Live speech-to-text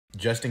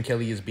Justin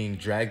Kelly is being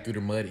dragged through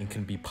the mud and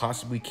can be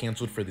possibly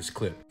canceled for this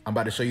clip. I'm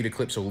about to show you the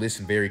clip, so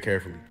listen very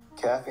carefully.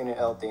 Caffeine and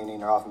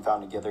L-theanine are often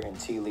found together in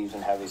tea leaves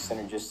and have a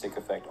synergistic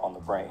effect on the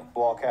brain.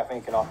 While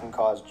caffeine can often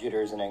cause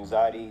jitters and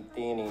anxiety,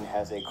 theanine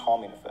has a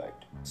calming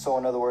effect. So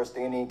in other words,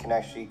 theanine can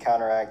actually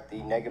counteract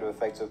the negative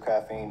effects of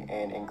caffeine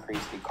and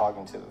increase the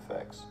cognitive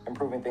effects,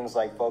 improving things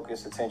like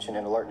focus, attention,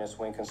 and alertness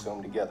when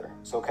consumed together.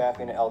 So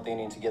caffeine and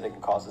L-theanine together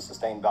can cause a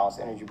sustained balanced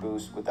energy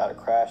boost without a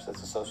crash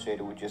that's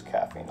associated with just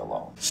caffeine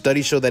alone.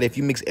 Studies show that if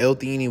you mix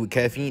L-theanine with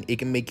caffeine, it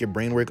can make your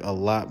brain work a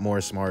lot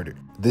more smarter.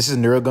 This is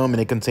Neurogum, and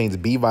it contains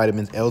B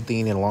vitamins,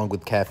 L-theanine, along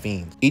with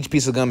caffeine. Each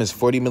piece of gum is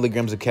 40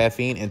 milligrams of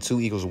caffeine, and 2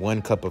 equals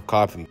 1 cup of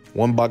coffee.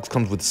 One box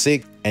comes with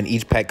 6, and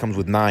each pack comes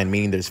with 9,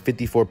 meaning there's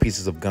 54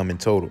 pieces of gum in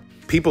total.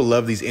 People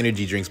love these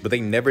energy drinks, but they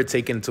never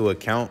take into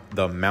account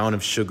the amount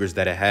of sugars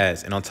that it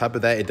has. And on top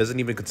of that, it doesn't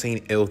even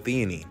contain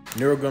L-theanine.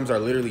 Neurogums are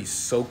literally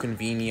so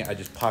convenient. I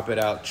just pop it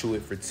out, chew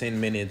it for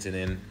 10 minutes, and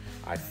then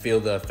I feel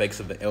the effects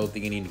of the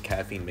L-theanine and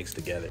caffeine mixed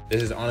together.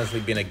 This has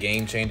honestly been a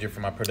game changer for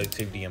my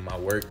productivity and my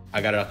work.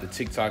 I got it off the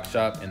TikTok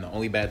shop, and the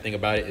only bad thing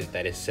about it is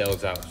that it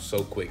sells out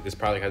so quick. This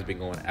product has been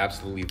going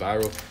absolutely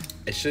viral.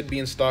 It should be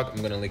in stock.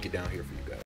 I'm gonna link it down here for you guys.